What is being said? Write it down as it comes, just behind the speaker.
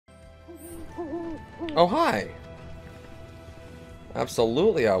Oh, hi.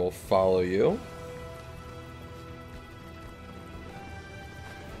 Absolutely, I will follow you.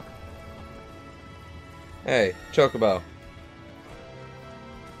 Hey, Chocobo.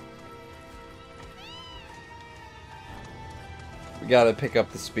 We gotta pick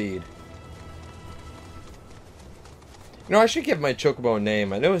up the speed. You know, I should give my Chocobo a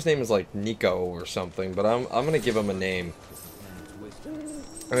name. I know his name is like Nico or something, but I'm gonna give him a name.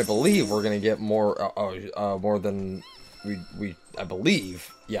 And I believe we're gonna get more more than I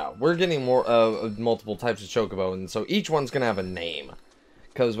believe. Yeah, we're getting more multiple types of Chocobo, and so each one's gonna have a name.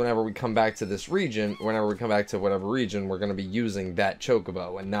 Because whenever we come back to this region, whenever we come back to whatever region, we're gonna be using that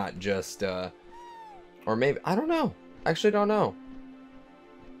Chocobo and not just or maybe I don't know. I actually don't know.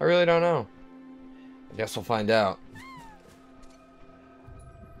 I really don't know. I guess we'll find out.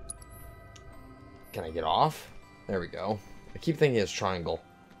 Can I get off? There we go. I keep thinking it's triangle.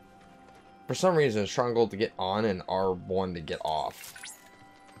 For some reason, it's triangle to get on and R1 to get off.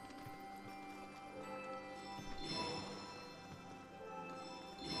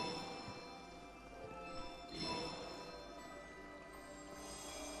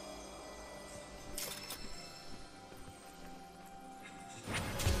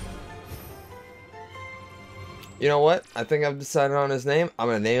 You know what? I think I've decided on his name. I'm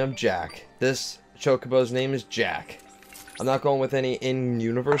gonna name him Jack. This Chocobo's name is Jack. I'm not going with any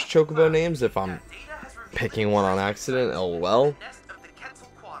in-universe Chocobo names if I'm picking one on accident. LOL. Nest of the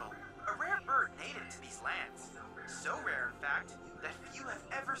Quetzalcoatl, a rare bird native to these lands. So rare, in fact, that few have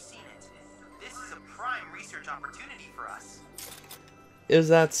ever seen it. This is a prime research opportunity for us. Is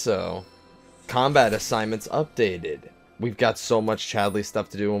that so? Combat assignments updated. We've got so much Chadley stuff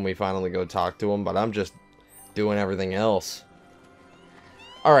to do when we finally go talk to him, but I'm just doing everything else.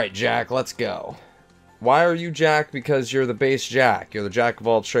 Alright, Jack, let's go. Why are you Jack? Because you're the base Jack. You're the Jack of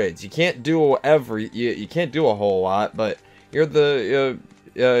all trades. You can't do you can't do a whole lot, but you're the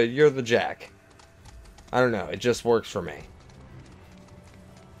Jack. I don't know. It just works for me.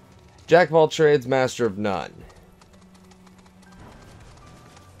 Jack of all trades, master of none.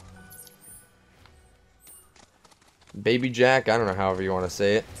 Baby Jack. I don't know. However you want to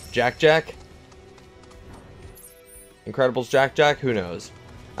say it. Jack Jack. Incredibles Jack Jack. Who knows?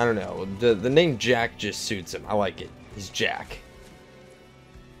 I don't know. The name Jack just suits him. I like it. He's Jack.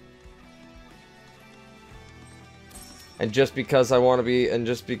 And just because I want to be, and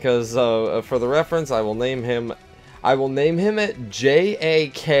just because for the reference, I will name him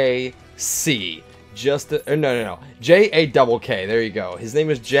J-A-K-C. Just no. J-A-double-K. There you go. His name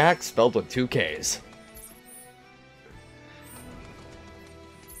is Jack, spelled with 2 K's.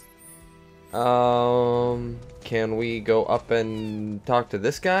 Can we go up and talk to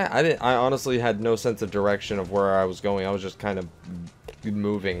this guy? I honestly had no sense of direction of where I was going. I was just kind of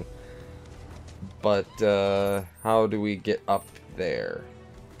moving. But, how do we get up there?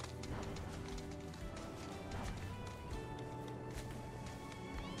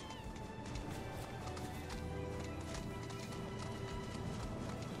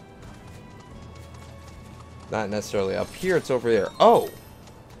 Not necessarily up here, it's over there. Oh!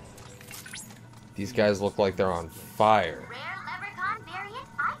 These guys look like they're on fire.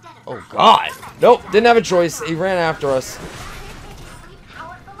 Oh god! Nope, didn't have a choice. He ran after us.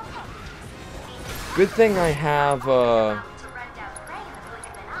 Good thing I have,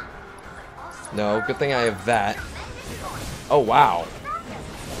 no, good thing I have that. Oh wow.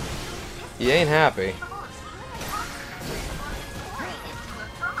 He ain't happy.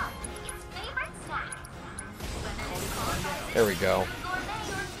 There we go.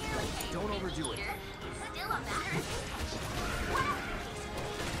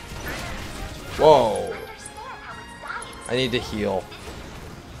 Whoa. I need to heal.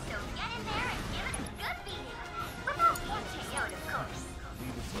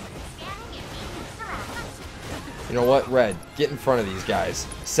 You know what, Red? Get in front of these guys.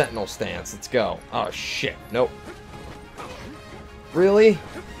 Sentinel stance. Let's go. Oh, shit. Nope. Really?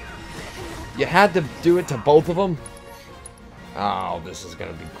 You had to do it to both of them? Oh, this is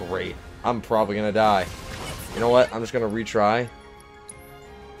going to be great. I'm probably going to die. You know what? I'm just going to retry.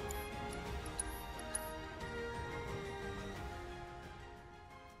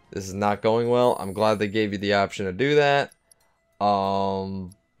 This is not going well. I'm glad they gave you the option to do that.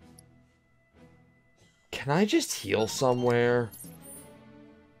 Can I just heal somewhere?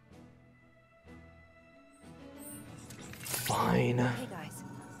 Fine. Hey guys,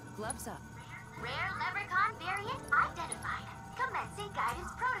 gloves up. Rare leprechaun variant identified. Commencing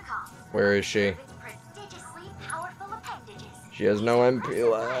guidance protocol. Where is she? Prodigiously powerful appendages. She has no MP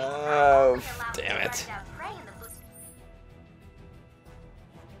left. Damn it.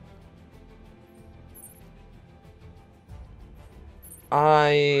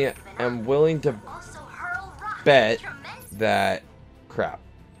 I am willing to Also hurl rocks bet with tremendous that... Crap.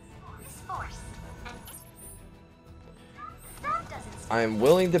 force. And that doesn't I am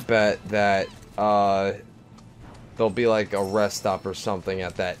willing to bet that, there'll be like a rest stop or something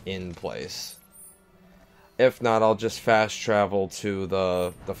at that inn place. If not, I'll just fast travel to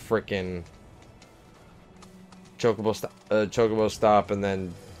the frickin' chocobo stop and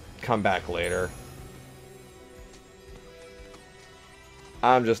then come back later.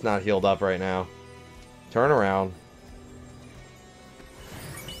 I'm just not healed up right now. Turn around.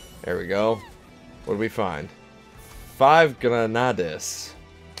 There we go. What do we find? 5 granades.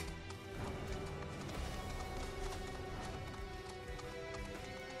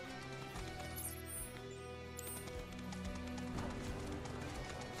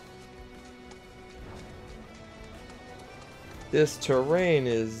 This terrain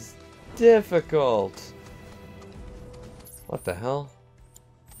is difficult. What the hell?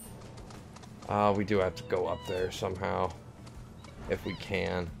 We do have to go up there somehow. If we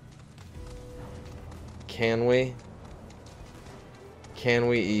can. Can we? Can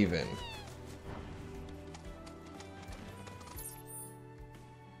we even?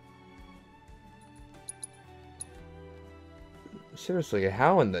 Seriously,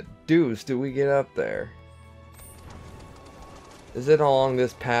 how in the deuce do we get up there? Is it along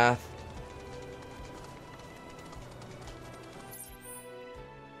this path?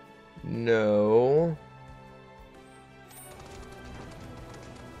 No.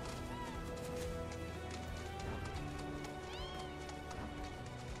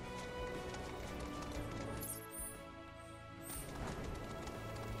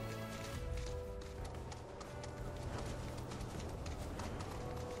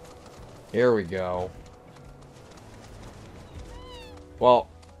 Here we go. Well,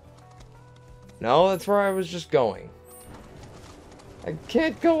 no, that's where I was just going. I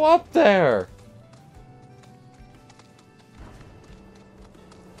can't go up there.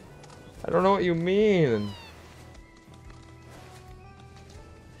 I don't know what you mean.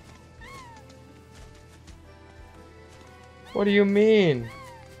 What do you mean?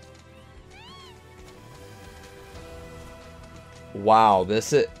 Wow,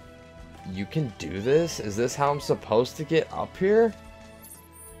 this is... You can do this? Is this how I'm supposed to get up here?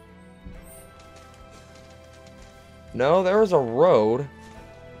 No, there was a road.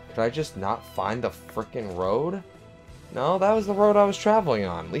 Could I just not find the frickin' road? No, that was the road I was traveling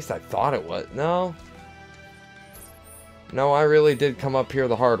on. At least I thought it was. No. No, I really did come up here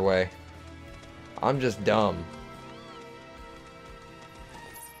the hard way. I'm just dumb.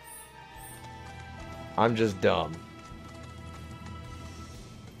 I'm just dumb.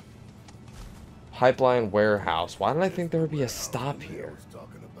 Pipeline warehouse. Why did I think there would be a stop here?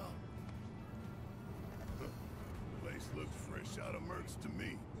 Place looks fresh out of Mercs to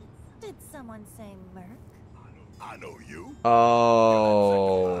me. Did someone say Merc? I know you.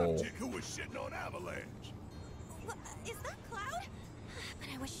 Oh. Chick who was shitting on Avalanche. What, is that Cloud? But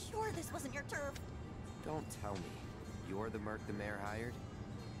I was sure this wasn't your turf. Don't tell me. You're the merc the mayor hired?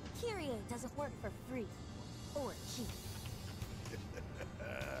 Kyrie doesn't work for free. Or cheap.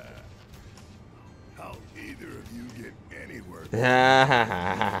 How either of you get any work? We're here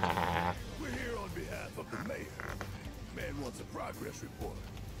on behalf of the mayor. Man wants a progress report.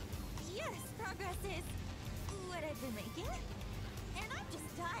 Yes, progress is what I've been making. And I'm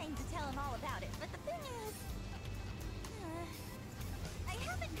just dying to tell him all about it. But the thing is, I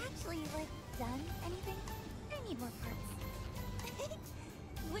haven't actually, done anything. I need more parts.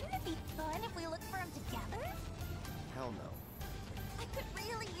 Wouldn't it be fun if we looked for him together? Hell no. I could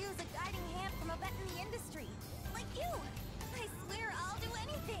really use a guiding hand from a vet in the industry. Like you. I swear I'll do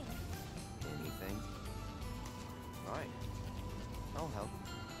anything. Anything? Fine. I'll help.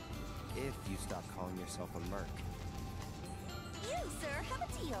 If you stop calling yourself a merc. You, sir, have a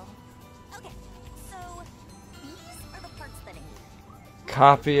deal. Okay, so these are the parts that I need.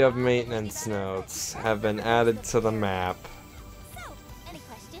 Copy of maintenance notes have been added to the map. So, any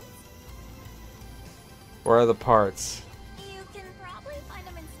questions? Where are the parts? You can probably find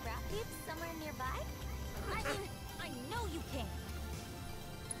them in scrap heaps somewhere nearby. I mean, I know you can.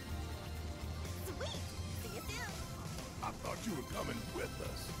 Sweet! See you soon. I thought you were coming with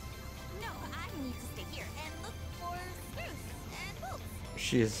us. No, I need to stay here and look for screws and bolts.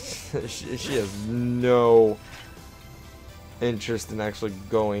 She has no interest in actually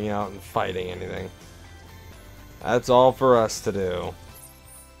going out and fighting anything. That's all for us to do.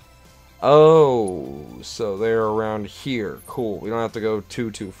 Oh, so they're around here. Cool. We don't have to go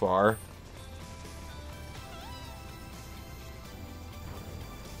too far.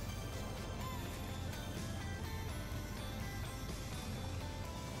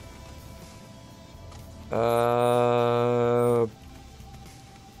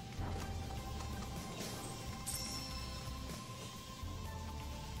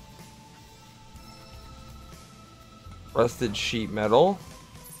 Rusted sheet metal.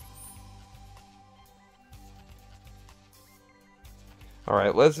 All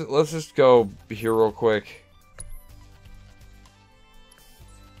right, let's just go here real quick.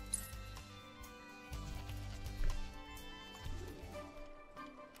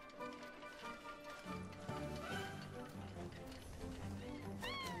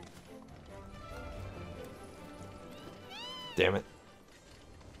 Damn it.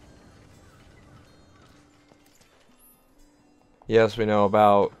 Yes, we know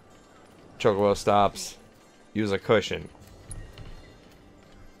about chocobo stops. Use a cushion.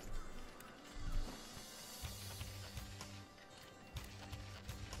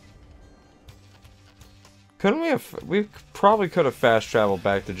 Couldn't we have... We probably could have fast traveled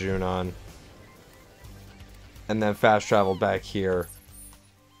back to Junon. And then fast traveled back here.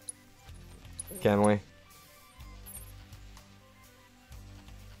 Can we?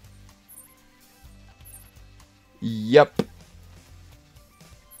 Yep.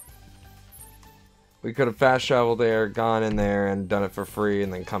 We could have fast traveled there, gone in there, and done it for free,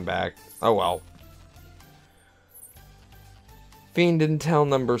 and then come back. Oh well. Fiend Intel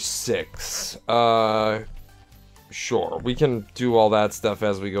number 6. Sure, we can do all that stuff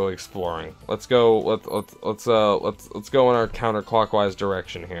as we go exploring. Let's go. Let's go in our counterclockwise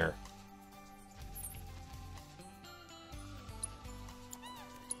direction here.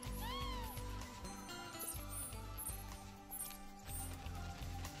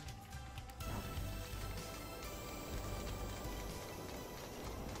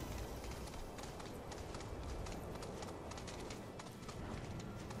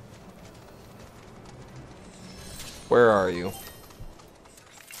 Where are you?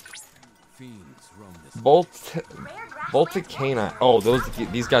 Volticana. Oh,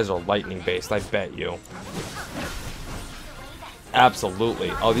 these guys are lightning based, I bet you.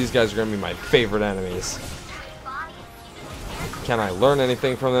 Absolutely. Oh, these guys are gonna be my favorite enemies. Can I learn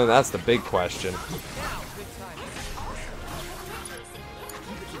anything from them? That's the big question.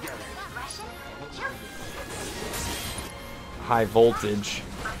 High voltage.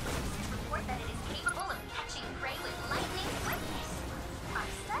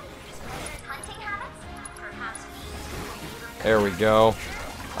 There we go.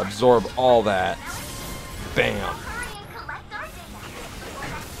 Absorb all that. Bam.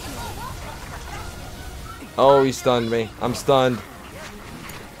 Oh, he stunned me. I'm stunned.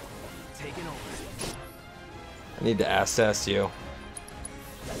 I need to assess you.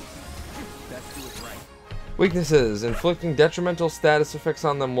 Weaknesses. Inflicting detrimental status effects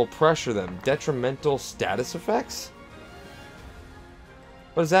on them will pressure them. Detrimental status effects?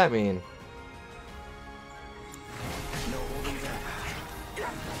 What does that mean?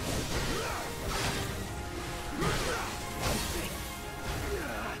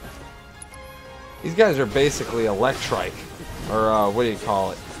 These guys are basically electric. Or, what do you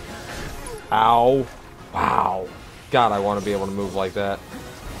call it? Ow. Wow. God, I want to be able to move like that.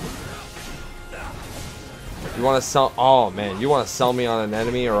 You want to sell... Oh, man. You want to sell me on an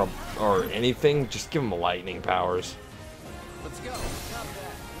enemy or anything? Just give them lightning powers. Let's go.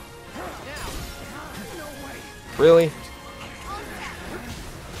 Really?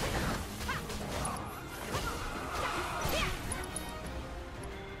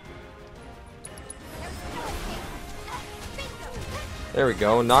 There we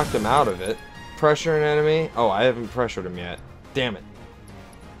go. Knocked him out of it. Pressure an enemy. Oh, I haven't pressured him yet. Damn it.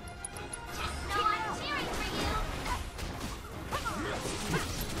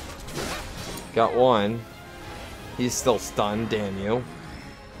 Got one. He's still stunned. Damn you.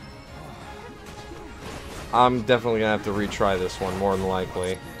 I'm definitely gonna have to retry this one, more than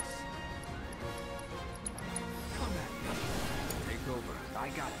likely.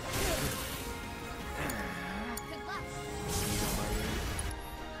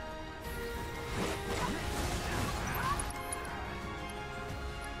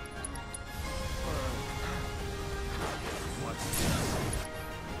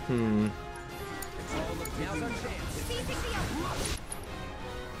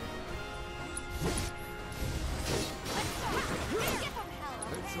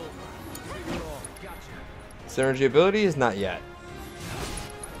 Synergy ability is not yet.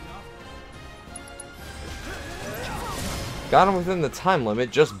 Got him within the time limit,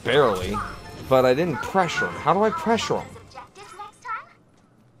 just barely. But I didn't pressure him. How do I pressure him?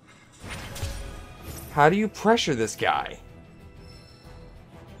 How do you pressure this guy?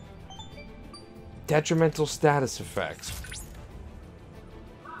 Detrimental status effects.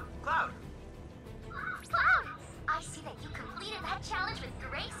 Cloud,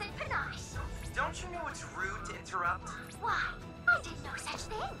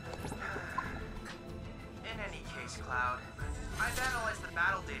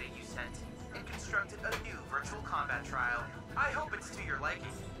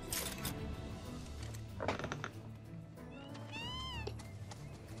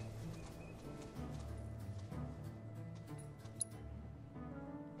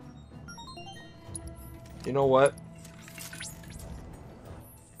 You know what?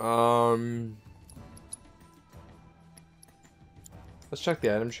 Let's check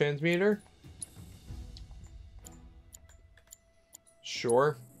the item transmitter.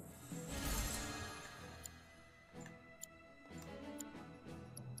 Sure.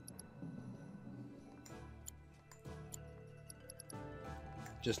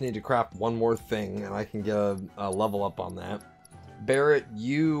 Just need to craft one more thing, and I can get a level up on that. Barrett,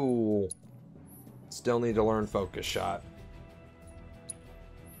 you still need to learn Focus Shot.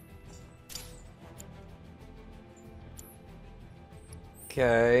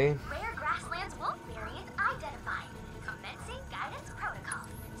 Okay. Rare grasslands wolf variant identified. Commencing guidance protocol.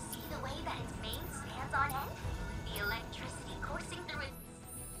 See the way that its mane stands on end? The electricity coursing through its...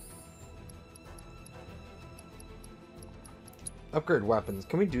 Upgrade weapons.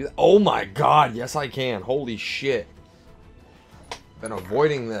 Can we do that? Oh my god, yes I can. Holy shit. Been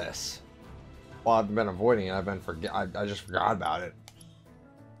avoiding this. Well, I've been avoiding it. I just forgot about it.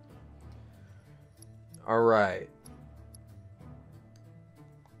 Alright.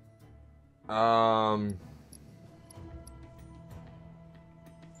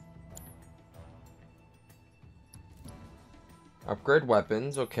 Upgrade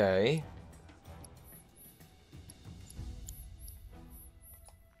weapons, okay.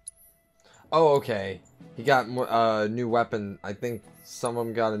 Oh, okay. He got a new weapon. I think some of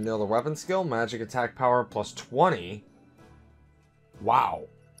them got another weapon skill. Magic attack power plus 20. Wow.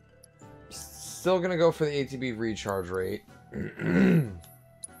 Still gonna go for the ATB recharge rate.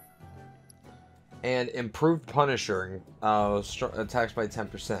 And improved Punisher. Attacks by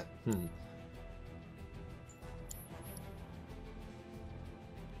 10%.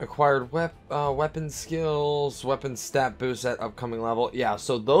 Acquired weapon skills, weapon stat boost at upcoming level. Yeah,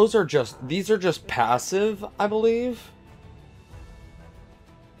 so these are just passive, I believe.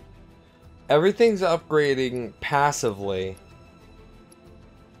 Everything's upgrading passively.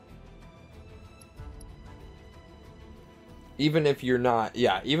 Even if you're not,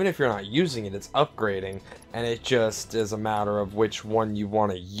 using it, it's upgrading, and it just is a matter of which one you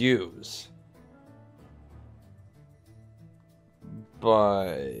want to use.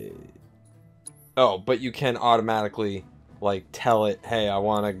 But you can automatically, like, tell it, hey, I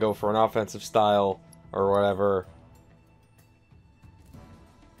want to go for an offensive style, or whatever.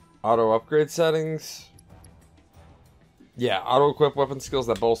 Auto upgrade settings. Yeah, auto equip weapon skills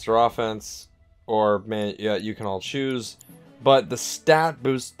that bolster offense, or, man, yeah, you can all choose. But the stat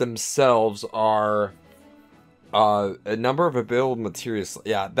boosts themselves are a number of available materials.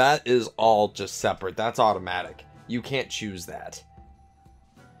 Yeah, that is all just separate. That's automatic. You can't choose that.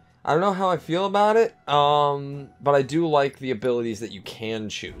 I don't know how I feel about it, but I do like the abilities that you can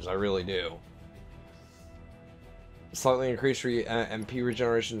choose. I really do. Slightly increased MP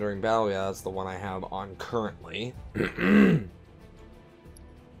regeneration during battle. Yeah, that's the one I have on currently. And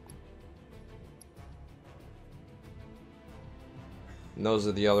those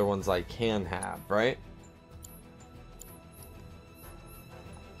are the other ones I can have, right?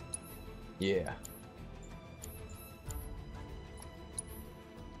 Yeah.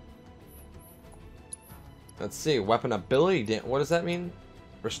 Let's see. Weapon ability. What does that mean?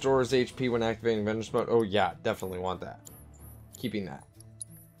 Restores HP when activating Vengeance mode. Oh, yeah. Definitely want that. Keeping that.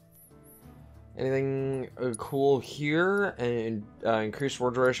 Anything cool here? And increased war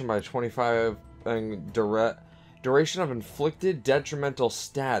duration by 25. And duration of inflicted detrimental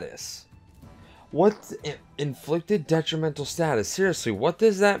status. What's inflicted detrimental status? Seriously, what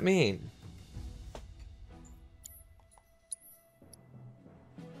does that mean?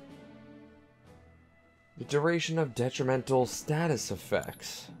 The duration of detrimental status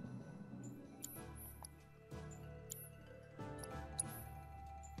effects.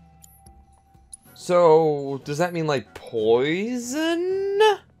 So, does that mean like poison?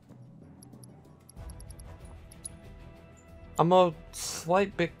 I'm a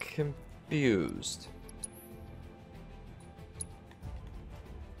slight bit confused.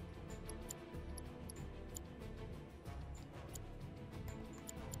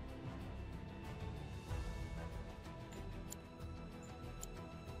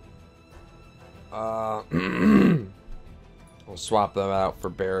 I'll swap them out for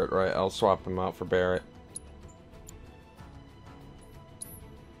Barrett, right? I'll swap them out for Barrett.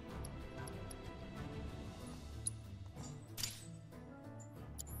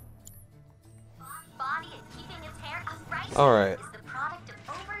 Alright. Is the product of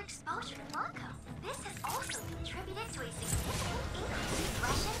overexposure to Mako. This has also contributed to a significant increase in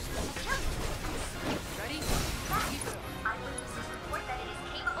aggression and agility. Ready? Eyewitnesses report that it is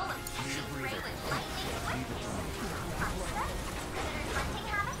capable of catching prey with lightning quickness. Predators' hunting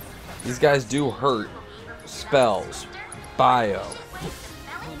habits? These guys do hurt. Will be able spells. Bio.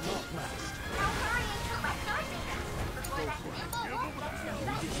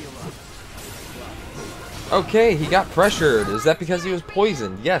 Okay, he got pressured. Is that because he was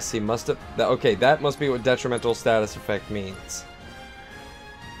poisoned? Yes, he must have. Okay, that must be what detrimental status effect means.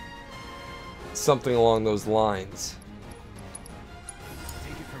 Something along those lines.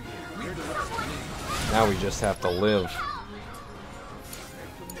 Now we just have to live.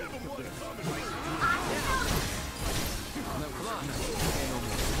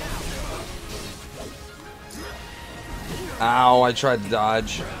 Ow, I tried to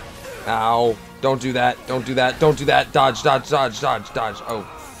dodge. Ow. Don't do that. Don't do that. Don't do that. Dodge, dodge, dodge, dodge, dodge. Oh,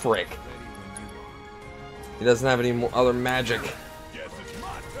 frick. He doesn't have any more other magic.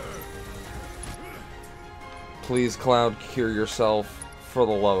 Please, Cloud, cure yourself. For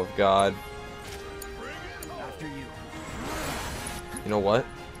the love of God. You know what?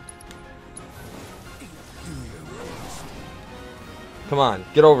 Come on,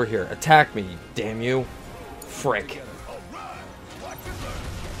 get over here. Attack me, damn you. Frick.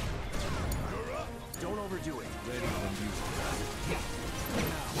 Don't overdo it.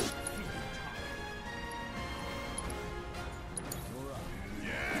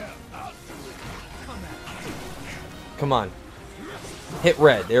 Come on. Hit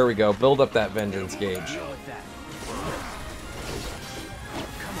red. There we go. Build up that vengeance gauge.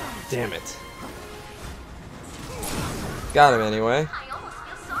 Damn it. Got him anyway.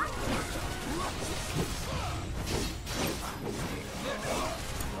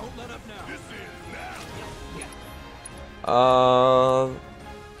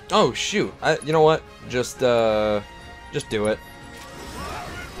 Oh shoot. You know what? Just do it.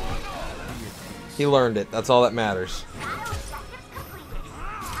 He learned it. That's all that matters.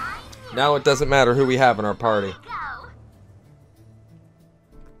 Now it doesn't matter who we have in our party.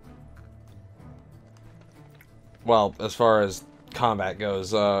 Well, as far as combat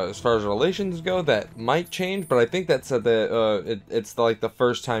goes, as far as relations go, that might change, but I think that said that it's like the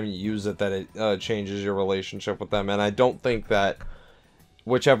first time you use it that it changes your relationship with them, and I don't think that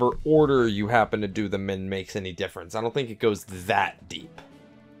whichever order you happen to do them in makes any difference. I don't think it goes that deep.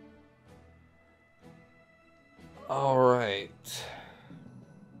 Alright.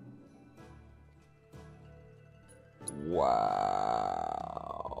 Wow.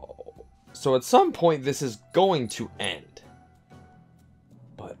 So at some point this is going to end.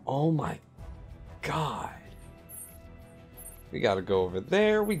 But oh my god. We gotta go over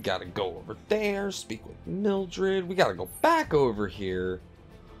there. We gotta go over there. Speak with Mildred. We gotta go back over here.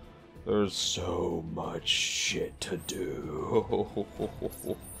 There's so much shit to do.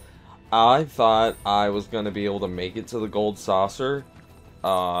 I thought I was going to be able to make it to the gold saucer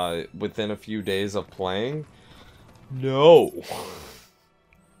within a few days of playing. No.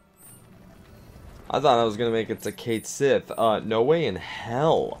 I thought I was going to make it to Kate Sith. No way in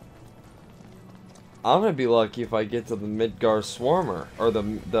hell. I'm going to be lucky if I get to the Midgar Swarmer. Or not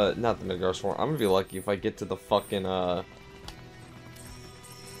the Midgar Swarmer. I'm going to be lucky if I get to the fucking,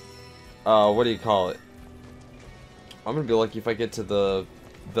 what do you call it? I'm going to be lucky if I get to the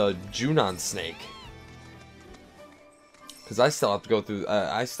Junon snake, because I still have to go through.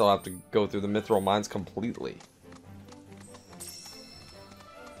 The Mithril mines completely.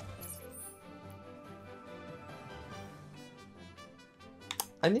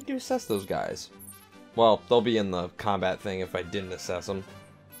 I need to assess those guys. Well, they'll be in the combat thing if I didn't assess them.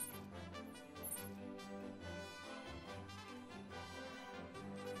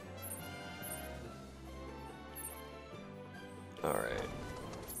 All right.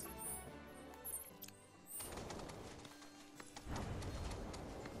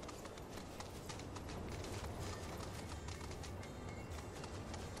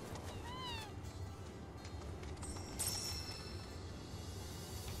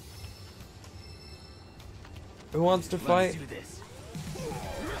 Who wants to fight? Let's do this.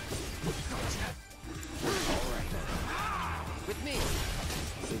 With me.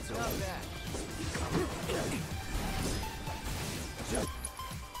 It's not bad.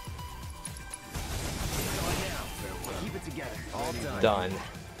 Keep it together. All done. Done.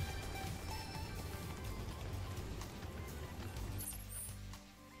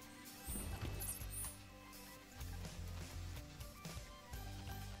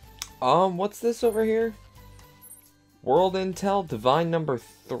 What's this over here? World Intel, Divine number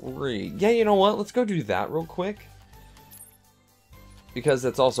 3. Yeah, you know what? Let's go do that real quick. Because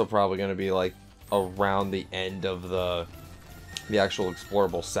that's also probably going to be, like, around the end of the actual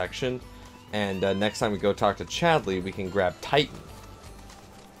explorable section. And next time we go talk to Chadley, we can grab Titan.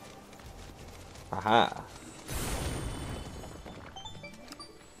 Aha.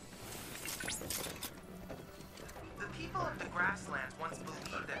 people of the grasslands once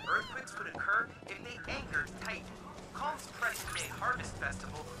believed that earthquakes would occur if they angered Titan. Calm's present-day harvest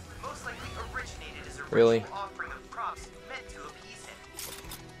festival most likely originated as a Really? ritual offering of crops meant to appease him.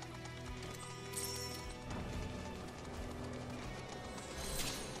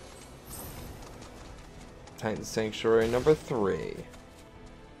 Titan Sanctuary number 3.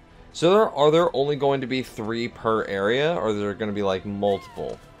 So are there only going to be 3 per area, or are there going to be like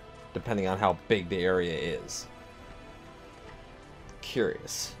multiple, depending on how big the area is?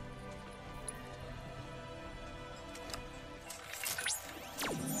 Curious.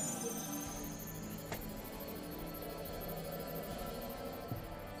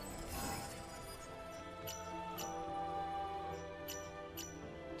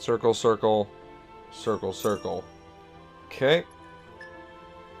 Circle, circle, circle, circle. Okay.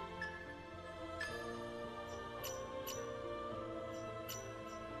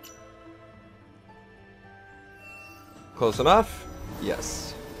 Close enough?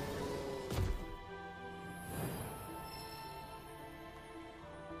 Yes.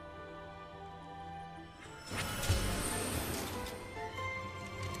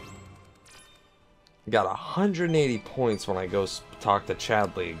 Got 180 points when I go talk to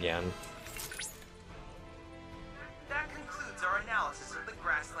Chadley again. That concludes our analysis of the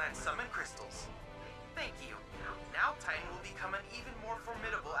grassland summon crystals. Thank you. Now Titan will become an even more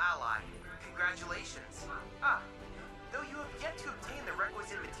formidable ally. Congratulations. Though you have yet to obtain the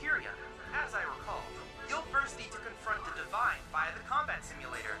requisite materia, as I recall, you'll first need to confront the Divine via the combat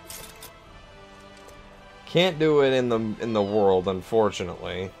simulator. Can't do it in the world,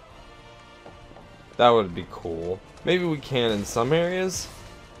 unfortunately. That would be cool. Maybe we can in some areas.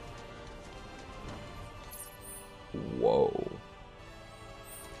 Whoa.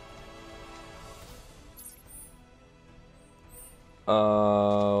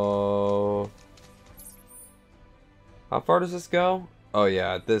 How far does this go? Oh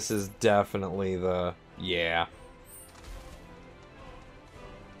yeah, this is definitely the... yeah.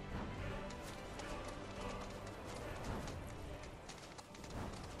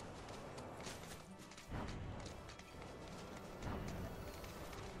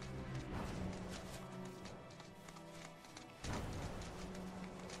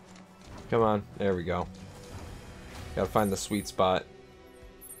 Come on, there we go. Gotta find the sweet spot.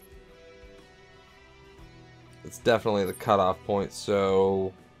 It's definitely the cutoff point,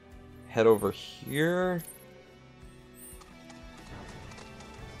 so head over here.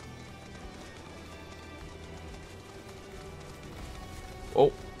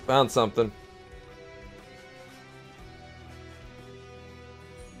 Oh, found something.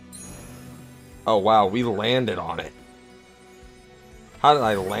 Oh wow, we landed on it. How did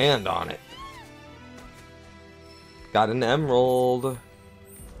I land on it? Got an emerald.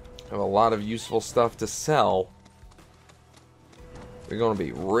 Have a lot of useful stuff to sell. We're gonna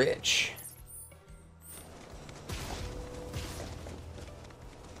be rich.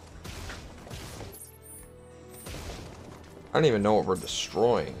 I don't even know what we're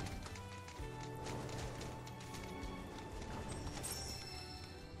destroying.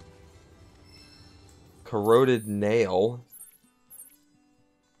 Corroded nail.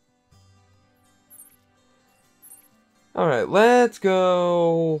 Alright, let's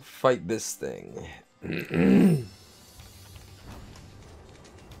go fight this thing.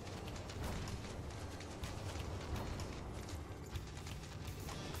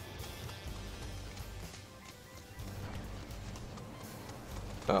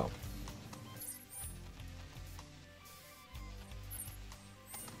 Oh.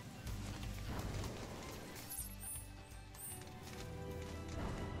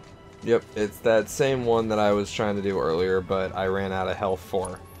 Yep, it's that same one that I was trying to do earlier, but I ran out of health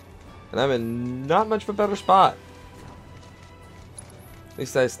for. And I'm in not much of a better spot. At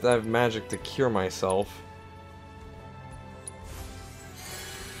least I have magic to cure myself.